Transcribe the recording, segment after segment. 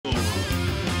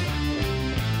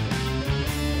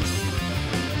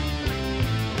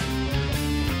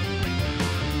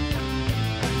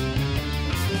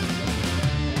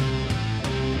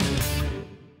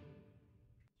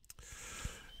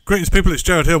Greetings, people. It's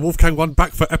Jared here, Wolfgang 1,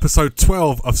 back for episode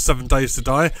 12 of 7 Days to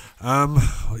Die.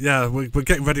 Yeah, we're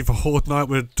getting ready for Horde Night.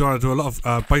 We're trying to do a lot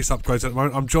of base upgrades at the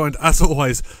moment. I'm joined, as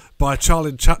always, by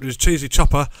Charlie Chaplin's Cheesy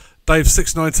Chopper, Dave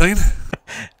 619.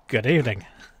 Good evening.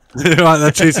 Right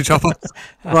there, Cheesy Chopper.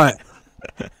 Right.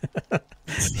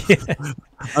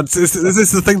 And this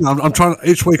is the thing that I'm trying.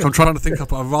 Each week, I'm trying to think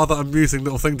up a rather amusing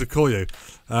little thing to call you.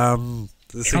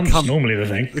 Cunt's normally the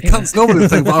thing. Cunt's normally the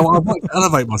thing, but I want to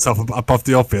elevate myself above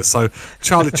the obvious. So,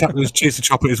 Charlie Chaplin's Cheesy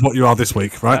Chopper is what you are this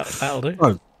week, right? That'll do.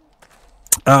 So,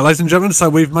 ladies and gentlemen, so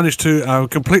we've managed to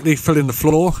completely fill in the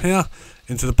floor here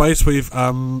into the base. We've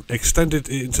extended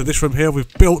it into this room here.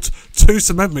 We've built 2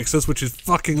 cement mixers, which is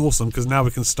fucking awesome because now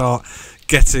we can start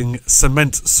getting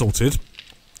cement sorted.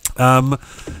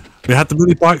 We had the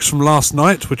mini bikes from last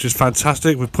night, which is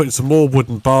fantastic. We've put in some more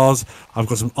wooden bars. I've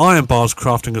got some iron bars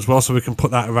crafting as well, so we can put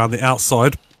that around the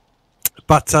outside.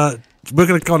 But we're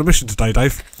going to go on a mission today,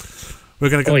 Dave.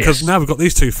 We're going to go because now we've got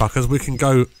these 2 fuckers. We can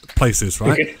go places,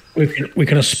 right? We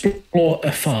can explore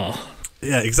afar.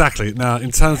 Yeah, exactly. Now, in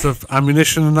terms of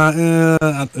ammunition and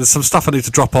that, there's some stuff I need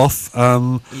to drop off,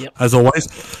 as always.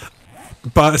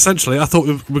 But essentially, I thought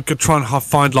we could try and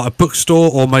find like a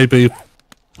bookstore or maybe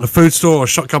a food store or a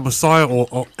shotgun messiah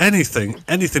or anything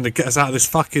to get us out of this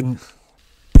fucking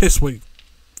piss weak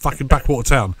fucking backwater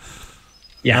town.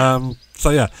 Yeah.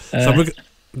 So yeah, so we're gonna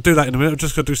do that in a minute. We're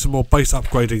just gonna do some more base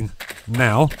upgrading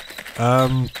now.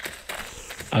 I'll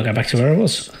go back to where I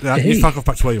was. Yeah, you fuck off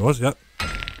back to where you was. Yep.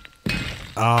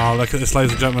 Ah, look at this,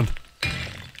 ladies and gentlemen.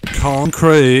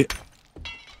 Concrete.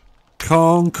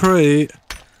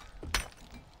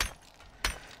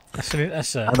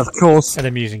 That's and of course, an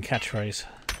amusing catchphrase.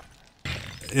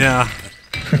 Yeah.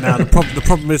 Now the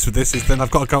problem is with this is then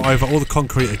I've got to go over all the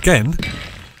concrete again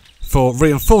for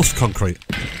reinforced concrete,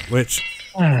 which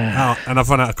and I've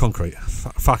run out of concrete.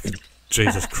 Fucking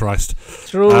Jesus Christ!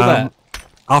 Through all that.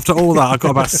 After all that, I've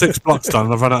got about 6 blocks done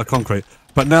and I've run out of concrete.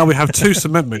 But now we have 2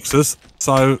 cement mixers,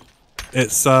 so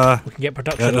it's we can get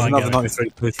production. there's another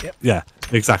 93. Yep. Yeah,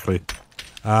 exactly.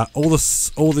 All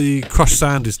the crushed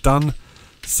sand is done.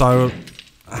 So,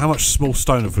 how much small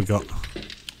stone have we got?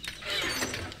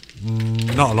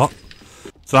 Not a lot.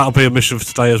 So that'll be a mission for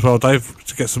today as well, Dave,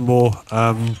 to get some more.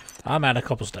 I'm out of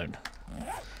cobblestone.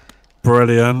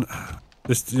 Brilliant.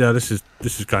 This is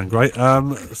going great.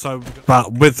 So,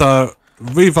 but with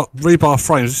rebar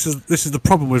frames, this is the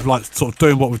problem with like sort of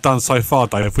doing what we've done so far,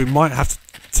 Dave. We might have to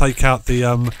take out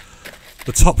the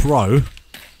top row.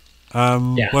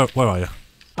 Where are you?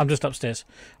 I'm just upstairs.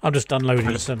 I'm just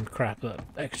unloading some crap,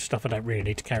 extra stuff I don't really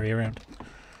need to carry around.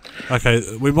 Okay,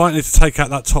 we might need to take out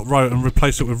that top row and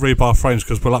replace it with rebar frames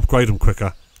because we'll upgrade them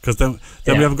quicker. Because then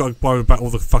we haven't got to worry about all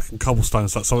the fucking cobblestone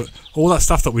stuff. So all that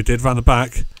stuff that we did round the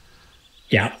back.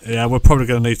 Yeah, we're probably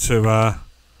going to need to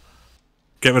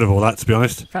get rid of all that. To be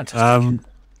honest. Fantastic.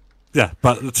 Yeah,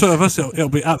 but the 2 of us, it'll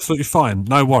be absolutely fine.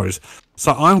 No worries.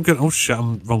 So I'm going. Oh shit,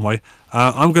 I'm wrong way.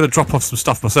 I'm going to drop off some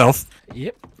stuff myself.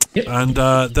 Yep. And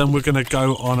then we're going to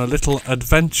go on a little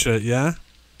adventure, yeah?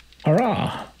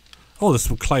 Hurrah! Oh, there's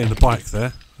some clay in the bike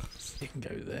there. You can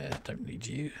go there, don't need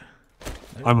you.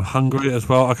 Nope. I'm hungry as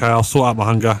well. Okay, I'll sort out my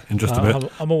hunger in just a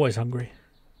bit. I'm always hungry.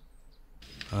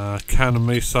 Can of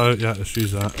miso, yeah, let's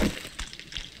use that.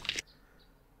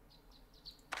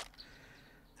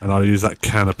 And I'll use that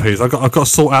can of peas. I've got to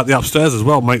sort out the upstairs as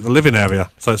well, make the living area,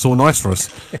 so it's all nice for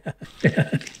us.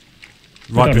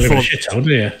 Right before,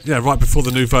 right before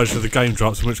the new version of the game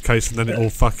drops, in which case, then it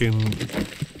all fucking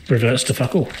reverts to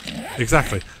fuck all.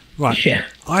 Exactly. Right. Yeah.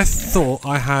 I thought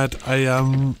I had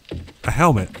a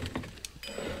helmet.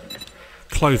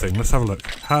 Clothing. Let's have a look.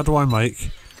 How do I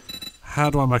make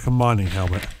a mining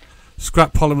helmet?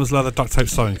 Scrap polymers, leather, duct tape,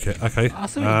 sewing kit. Okay.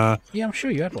 Yeah, I'm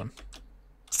sure you had one.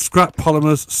 Scrap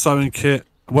polymers, sewing kit.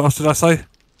 What else did I say?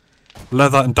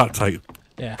 Leather and duct tape.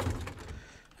 Yeah.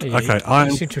 Okay,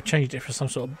 you seem to have changed it for some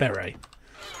sort of beret.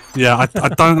 Yeah, I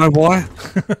don't know why.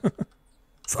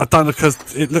 I don't know because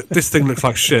this thing looks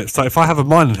like shit. So if I have a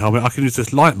mining helmet, I can use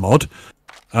this light mod,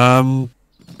 and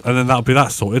then that'll be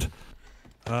that sorted.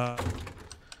 Oh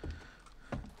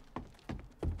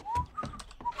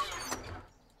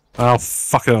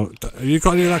fuck it! Have you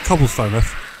got any of that cobblestone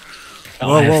left?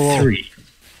 Whoa. 3.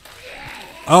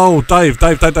 Oh, Dave!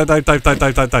 What?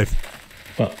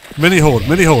 Mini horde!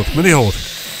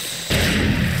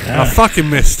 I fucking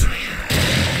missed. I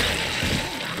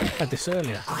had this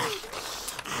earlier.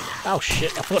 Oh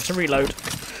shit, I forgot to reload.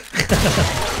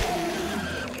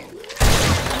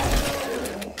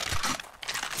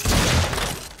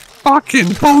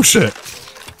 Fucking bullshit!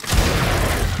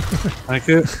 Thank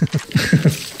you.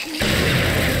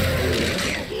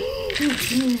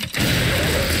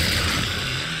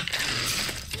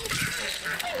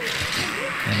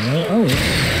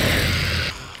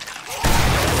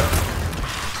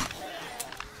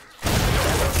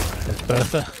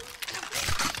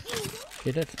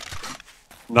 You did?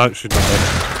 No, she's not dead.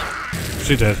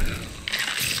 She did.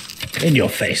 In your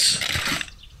face.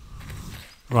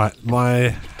 Right,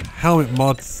 my helmet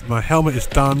mod, my helmet is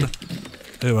done.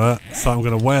 So I'm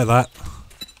going to wear that.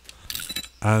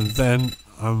 And then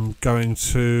I'm going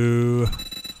to...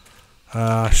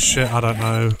 shit, I don't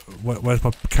know. Where's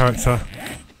my character?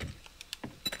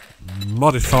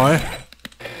 Modify.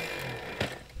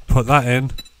 Put that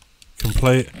in.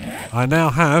 Complete. I now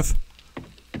have...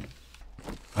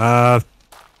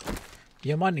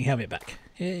 Your mining helmet back.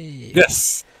 Yay.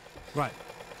 Yes! Right.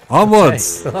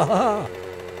 Onwards! Okay.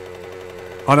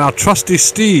 On our trusty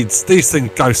steeds. These things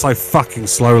go so fucking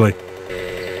slowly.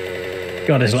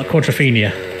 God, it's like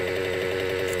quadrophenia.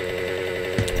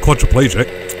 Quadriplegic.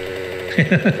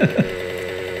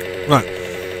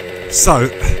 Right. So,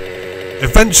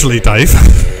 eventually, Dave.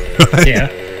 Right? Yeah.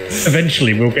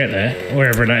 Eventually we'll get there,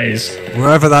 wherever that is.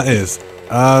 Wherever that is.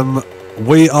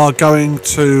 We are going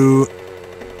to...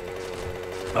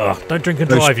 Oh, don't drink and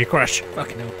drive, you crash.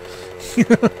 Fucking hell.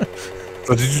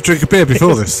 So did you drink a beer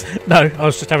before this? No, I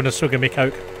was just having a swig of my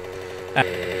Coke.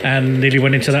 And nearly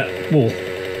went into that wall.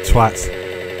 Twat.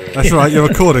 That's alright, you're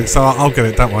recording, so I'll get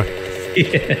it, don't worry.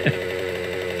 Yeah.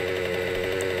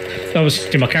 I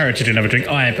was my character didn't have a drink.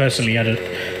 I personally had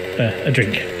a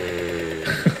drink.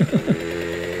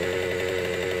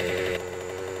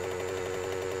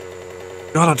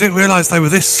 God, I didn't realise they were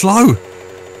this slow.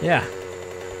 Yeah.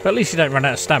 But at least you don't run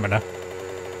out of stamina.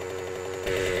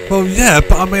 Well, yeah,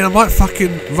 but I mean, I might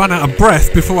fucking run out of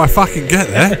breath before I fucking get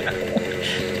there.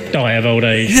 Die of old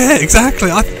age. Yeah, exactly.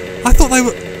 I thought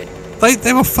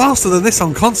they were faster than this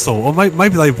on console, or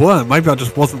maybe they weren't. Maybe I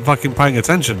just wasn't fucking paying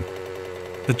attention.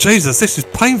 But Jesus, this is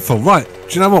painful. Right,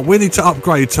 do you know what? We need to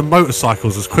upgrade to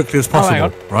motorcycles as quickly as possible, hang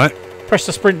on. right? Press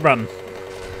the sprint button.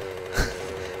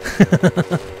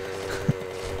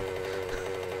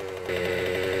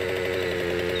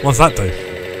 What's that do?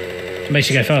 It makes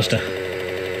you go faster.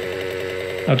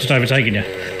 I've just overtaken you.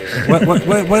 Which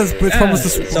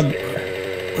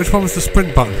one was the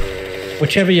sprint button?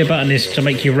 Whichever your button is to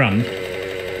make you run.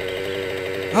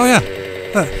 Oh yeah.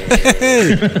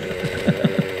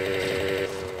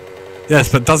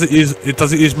 Yes, but does it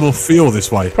use more fuel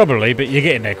this way? Probably, but you're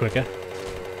getting there quicker.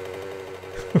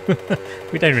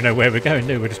 We don't even know where we're going,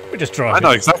 do we? We're just driving. I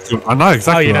know exactly where I'm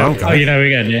going. Oh, you know we're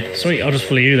going, yeah. Sweet, I'll just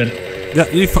follow you then. Yeah,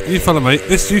 you follow me.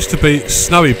 This used to be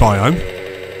snowy biome.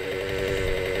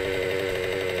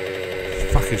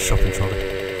 Fucking shopping trolley.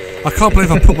 I can't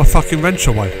believe I put my fucking wrench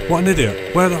away. What an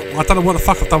idiot. I don't know what the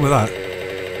fuck I've done with that.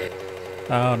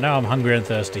 Oh, now I'm hungry and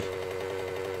thirsty.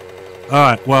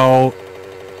 Alright, well...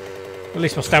 At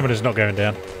least my stamina's not going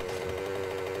down.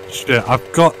 Shit,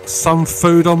 I've got some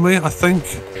food on me, I think.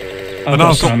 I've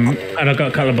got some, and I've got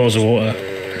a couple of bowls of water.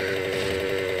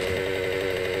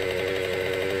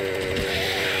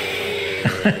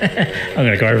 I'm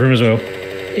going to go over him as well.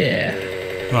 Yeah.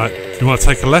 Right, do you want to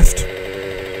take a left?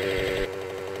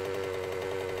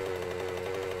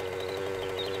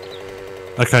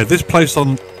 Okay, this place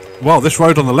on... Well, this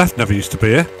road on the left never used to be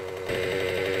here.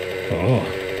 Oh.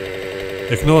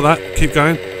 Ignore that, keep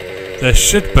going. There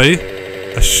should be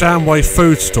a Shamway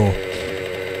food store.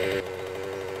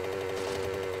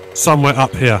 Somewhere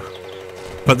up here.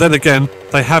 But then again,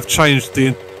 they have changed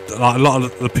a lot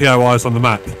of the POIs on the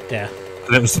map. Yeah.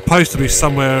 And it was supposed to be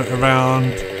somewhere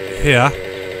around here.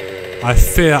 I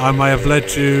fear I may have led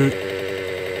you...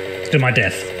 To my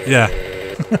death. Yeah.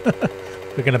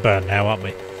 We're going to burn now, aren't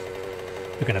we?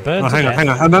 We're going to burn. Oh, hang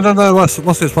on. No. What's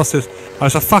this? Oh,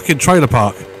 it's a fucking trailer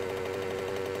park.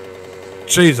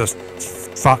 Jesus.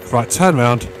 Fuck. Right, turn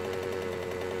around.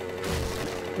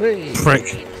 Whee.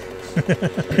 Prick.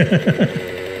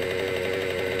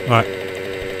 Right.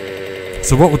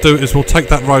 So what we'll do is we'll take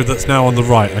that road that's now on the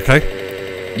right, okay?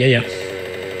 Yeah.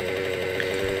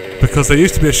 Because there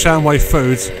used to be a Shamway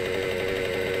Foods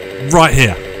right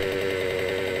here.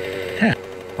 Yeah.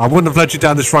 I wouldn't have led you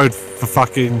down this road for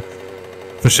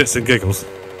shits and giggles.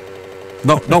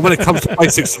 Not when it comes to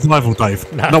basic survival,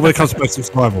 Dave. No. Not when it comes to basic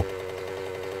survival.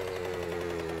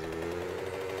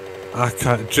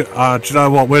 Okay, do you know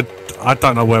what? I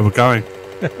don't know where we're going.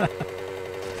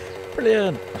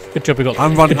 Brilliant. Good job we got.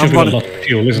 I'm running. A lot of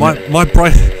fuel, isn't it? My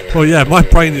brain. Well, yeah, my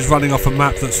brain is running off a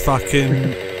map that's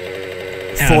fucking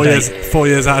 4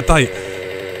 years out of date.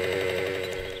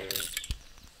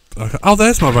 Okay. Oh,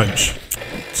 there's my wrench.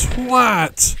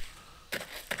 Twat.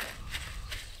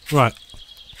 Right.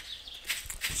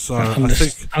 So I'm going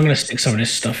to stick some of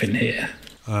this stuff in here.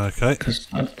 Okay. Because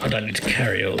I don't need to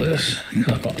carry all this.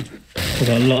 I've got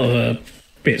a lot of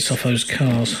bits off those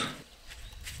cars.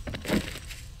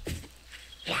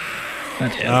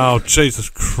 Oh, Jesus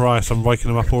Christ, I'm waking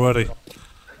him up already.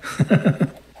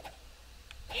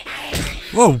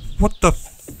 Whoa, what the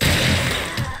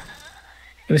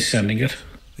This is sounding good.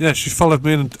 Yeah, she followed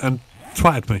me and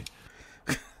twatted me.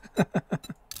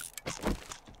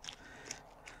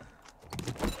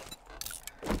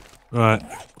 Right,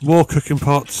 more cooking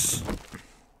pots.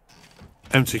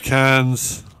 Empty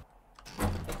cans.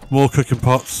 More cooking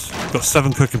pots. Got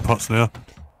 7 cooking pots now.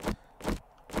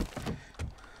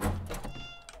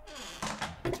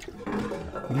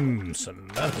 Some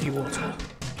murky water.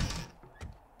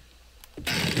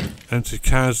 Empty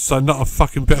cans. So not a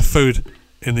fucking bit of food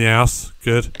in the house.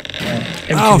 Good.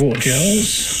 Empty water jars.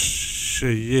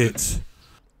 Shit.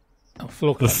 Oh,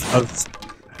 floor clothes.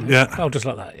 Yeah. Oh, just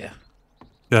like that, yeah.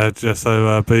 Yeah, just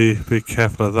so be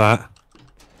careful of that.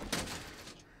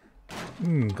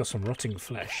 Got some rotting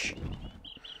flesh.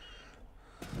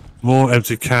 More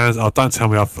empty cans. Oh, don't tell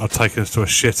me I've taken us to a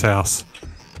shit house.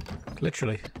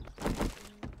 Literally.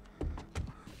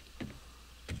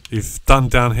 You've done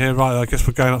down here, right? I guess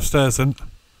we're going upstairs then.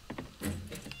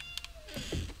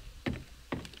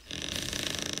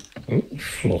 Oh,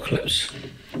 floor clothes.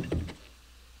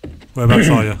 Whereabouts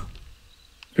are you?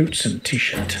 Boots and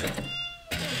t-shirt.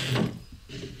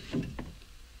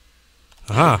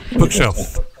 Aha,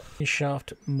 bookshelf.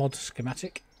 Shaft mod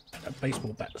schematic. And a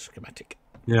baseball bat schematic.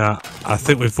 Yeah, I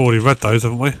think we've already read those,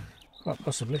 haven't we? Quite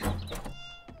possibly.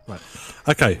 Right.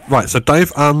 Okay, right. So,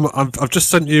 Dave, I've just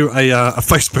sent you a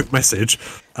Facebook message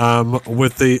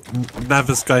with the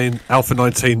Navisgain Alpha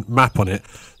 19 map on it.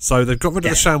 So they've got rid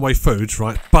of the Shanway Foods,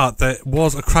 right? But there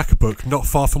was a cracker book not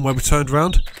far from where we turned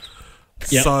around.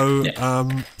 Yep. So,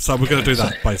 so we're going to do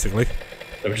that basically. So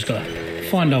we've just got to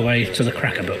find our way to the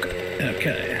cracker book.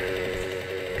 Okay.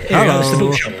 Here Hello. we go, it's the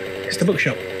bookshop. It's the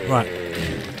bookshop. Right.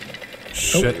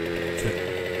 Shit.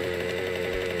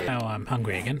 Now I'm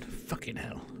hungry again. Fucking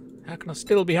hell. How can I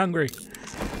still be hungry?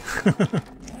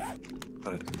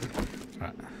 Right.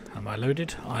 Am I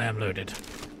loaded? I am loaded.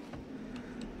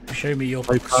 Show me your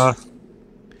books.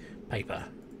 Paper.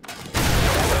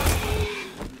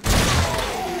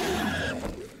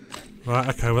 Right,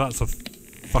 okay, well that's a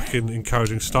fucking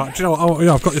encouraging start. Do you know what? Oh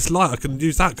yeah, I've got this light, I can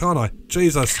use that, can't I?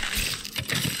 Jesus.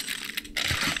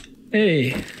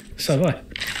 Hey, so have I.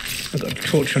 I've got a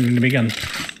torch on my gun.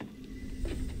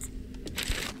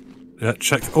 Yeah,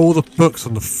 check all the books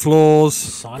on the floors.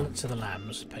 Silence of the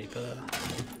Lambs. Paper.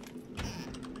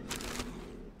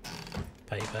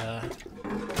 Paper.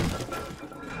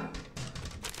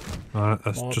 Right,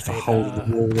 that's More just a paper. hole in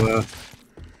the wall there.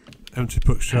 Empty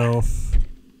bookshelf.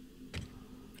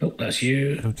 Oh, that's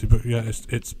you. Empty book. Yeah,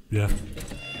 it's yeah.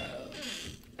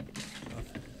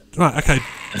 Right. Okay.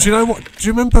 Do you know what? Do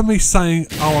you remember me saying,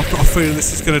 "Oh, I've got a feeling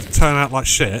this is going to turn out like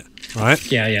shit"?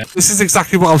 Right. Yeah, yeah. This is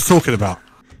exactly what I was talking about.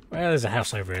 Well, there's a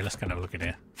house over here. Let's go and have a look in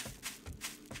here.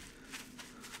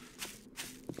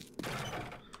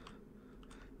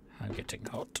 I'm getting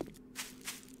hot.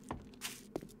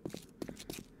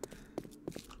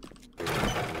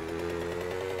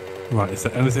 Right. Is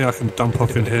there anything I can dump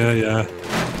off in here? Yeah.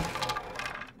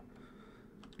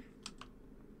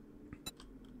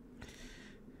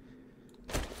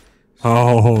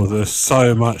 Oh, there's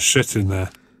so much shit in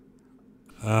there.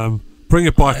 Bring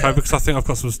your bike over because I think I've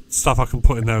got some stuff I can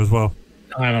put in there as well.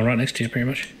 I'm right next to you, pretty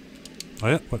much. Oh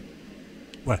yeah?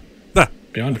 Where? There!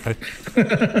 Behind. Okay.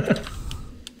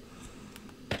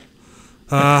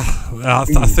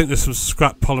 I think there's some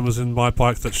scrap polymers in my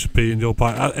bike that should be in your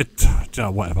bike.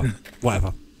 Whatever.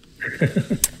 Whatever.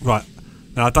 Right.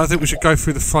 Now, I don't think we should go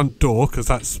through the front door because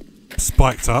that's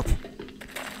spiked up.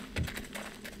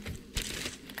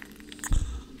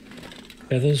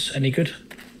 Feathers, any good?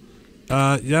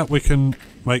 Yeah, we can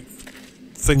make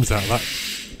things out of that.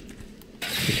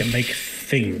 We can make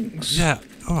things. Yeah,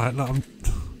 alright, no,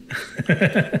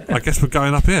 I guess we're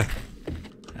going up here.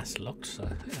 That's locked, so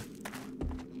yeah.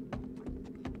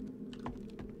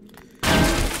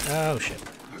 Oh shit.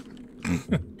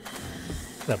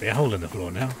 There'll be a hole in the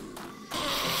floor now.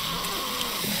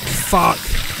 Fuck!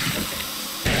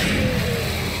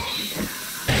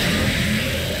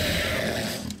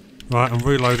 Right, I'm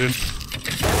reloading.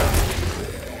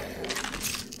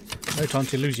 No time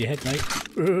to lose your head, mate.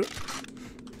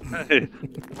 Hey.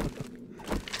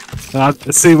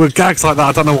 See, with gags like that,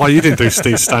 I don't know why you didn't do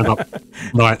Steve's stand-up.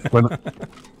 Right,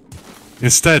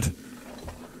 instead.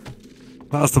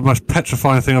 That was the most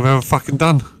petrifying thing I've ever fucking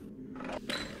done.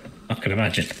 I can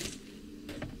imagine.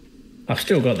 I've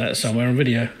still got that somewhere on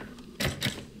video.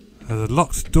 There's a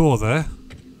locked door there.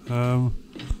 Alright,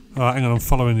 hang on, I'm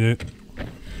following you.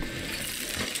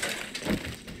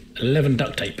 11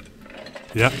 duct tape.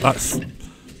 Yeah, that's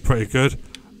pretty good.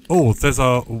 Oh, there's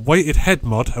a weighted head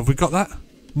mod. Have we got that?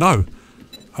 No.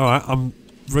 Alright, I'm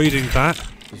reading that.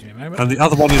 Excuse me a moment. And the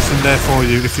other one is in there for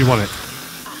you if you want it.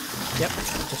 Yep,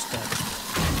 just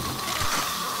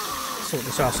sort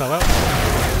this arsehole out.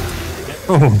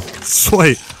 Oh,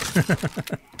 sweet.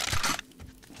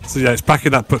 So yeah, it's back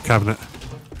in that book cabinet.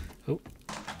 Oh,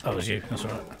 that was you. That's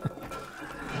alright.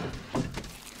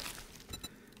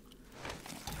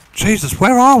 Jesus,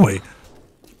 where are we?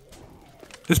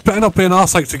 This better not be an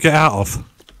arsehole to get out of.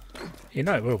 You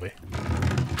know it will be.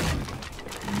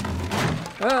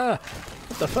 Ah!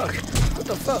 What the fuck? What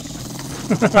the fuck?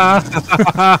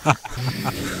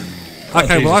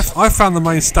 Okay, well I found the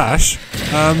main stash.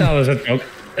 Oh, there's a dog.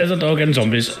 There's a dog and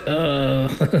zombies.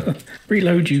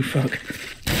 Reload, you fuck.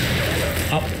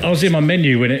 I was in my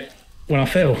menu when I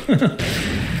fell.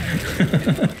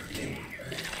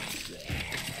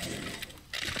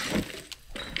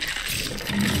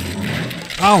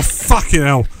 Oh fucking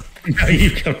hell! No,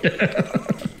 you come down.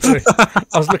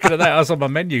 I was looking at that. I was on my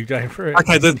menu going through it.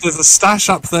 Okay, there's a stash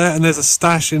up there and there's a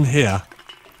stash in here.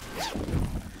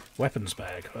 Weapons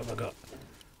bag. What have I got?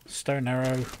 Stone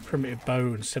arrow, primitive bow,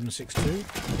 and 7.62.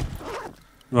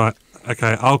 Right.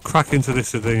 Okay, I'll crack into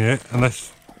this thing here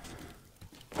unless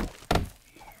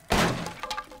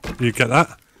you get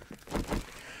that.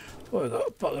 What have I got?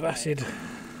 A bottle of acid.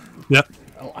 Yep.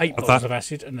 Oh, 8 Have bottles that. of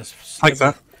acid, and there's Take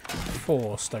that.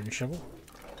 4 stone shovel.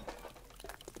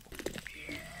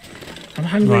 I'm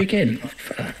hungry Right. again.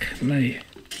 Fuck me.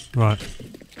 Right.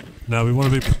 Now we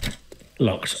want to be.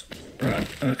 Locked. Right.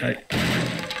 Okay.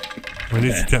 We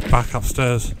need to get back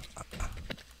upstairs.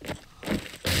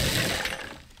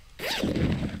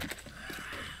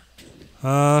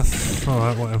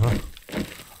 Alright, whatever.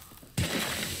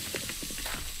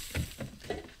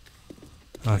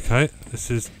 Okay, this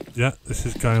is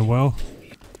going well.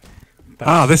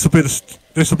 This will be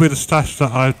the stash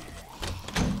that I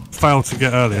failed to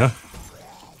get earlier.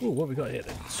 Ooh, what have we got here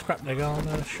then? Scrap leg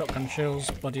armour, shotgun shells,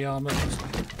 body armour,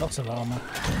 lots of armour.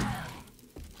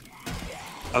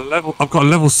 I've got a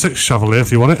level 6 shovel here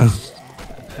if you want it.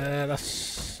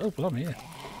 That's... Oh, blimey, yeah.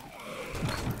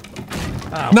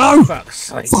 Oh, No! for fuck's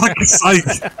sake. For fuck's sake!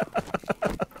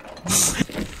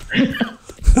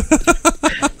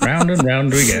 Round and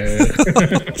round we go.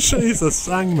 Jesus,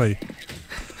 sang me.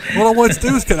 All I wanted to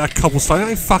do was get that cobblestone. It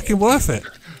ain't fucking worth it.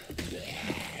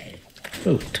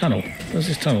 Oh, tunnel. Where's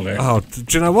this tunnel going? Oh, do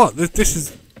you know what? This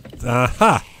is...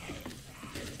 Aha!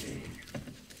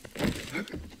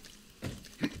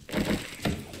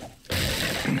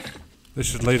 This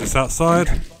should lead us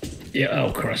outside. Yeah,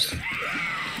 oh, Christ.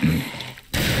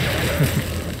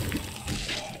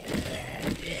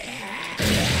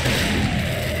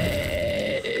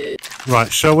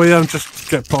 Right, shall we just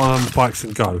get put on the bikes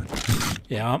and go?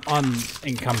 Yeah, I'm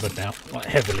encumbered now, like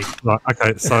heavily. Right,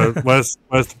 okay, so where's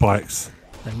the bikes?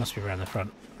 They must be around the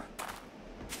front.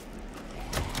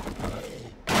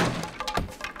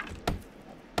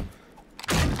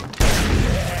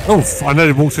 Oh, I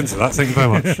nearly walked into that, thank you very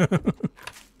much.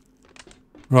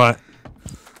 Right.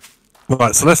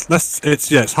 Right, so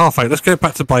it's half 8. Let's get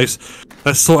back to base.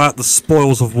 Let's sort out the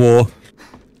spoils of war.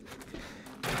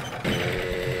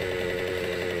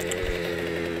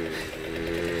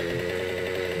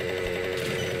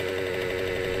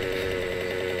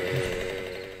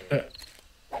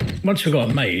 Once we've got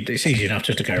it made, it's easy enough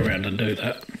just to go around and do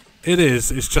that. It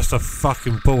is, it's just a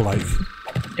fucking ball ache.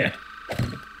 Yeah.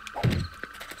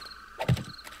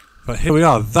 But here we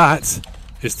are, that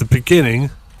is the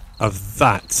beginning of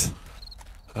that.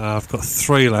 I've got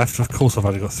 3 left, of course I've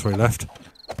only got 3 left.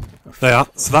 There,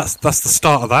 so that's the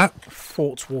start of that.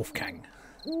 Fort Wolfgang.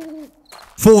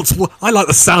 I like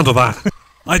the sound of that.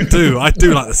 I do like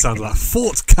the sound of that.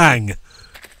 Fort Kang.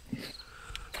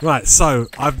 Right, so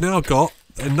I've now got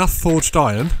enough forged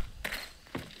iron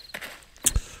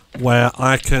where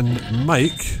I can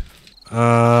make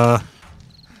hold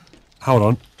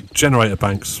on, generator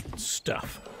banks.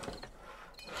 Stuff.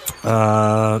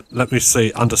 Let me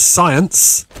see, under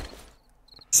science,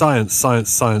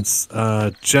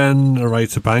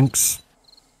 generator banks.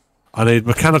 I need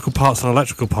mechanical parts and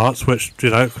electrical parts, which,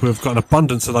 you know, we've got an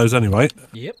abundance of those anyway.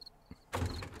 Yep.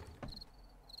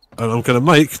 And I'm going to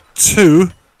make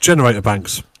 2 generator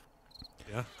banks.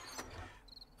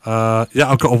 Yeah,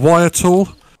 I've got a wire tool,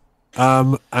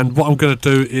 and what I'm going to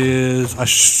do is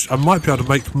I might be able to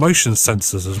make motion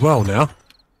sensors as well now.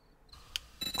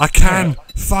 I can. Yeah.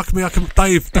 Fuck me, I can.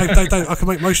 Dave, I can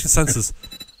make motion sensors.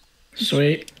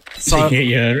 Sweet. So So you get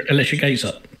your electric gates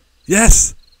up.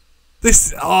 yes,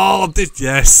 this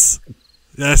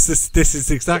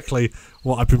is exactly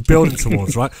what I've been building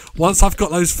towards. Right, once I've got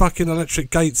those fucking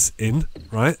electric gates in,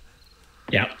 right,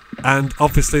 Yeah. And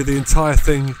obviously the entire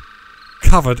thing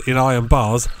covered in iron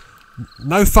bars.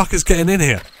 No fuckers getting in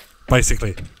here,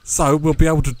 basically. So we'll be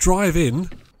able to drive in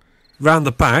round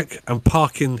the back and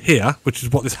park in here, which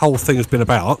is what this whole thing has been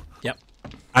about. Yep.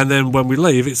 And then when we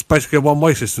leave, it's basically a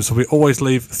one-way system, so we always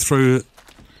leave through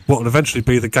what will eventually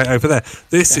be the gate over there.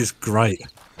 This is great.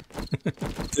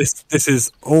 This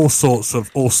is all sorts of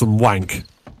awesome wank.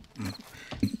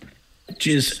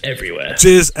 Jizz everywhere.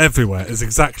 Jizz everywhere is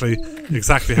exactly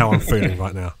how I'm feeling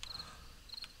right now.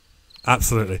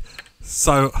 Absolutely.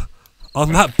 So,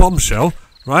 on that bombshell,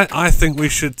 right? I think we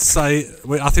should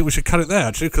cut it there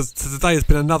actually, because today has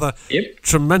been another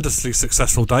tremendously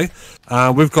successful day.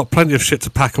 We've got plenty of shit to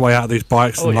pack away out of these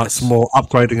bikes and like some more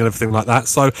upgrading and everything like that.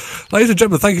 So, ladies and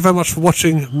gentlemen, thank you very much for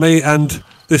watching me and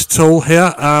this tool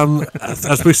here.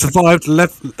 As we survived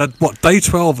day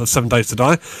 12 of 7 Days to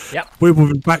Die. Yep. We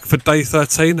will be back for day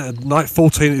 13, and night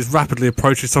 14 is rapidly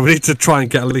approaching, so we need to try and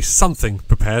get at least something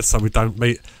prepared so we don't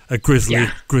meet a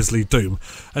grisly doom.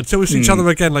 Until we see each other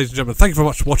again, ladies and gentlemen, thank you very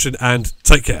much for watching and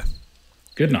take care.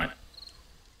 Good night.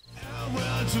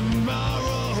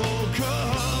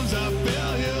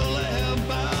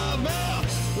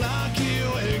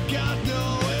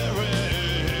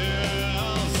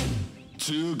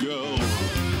 To go.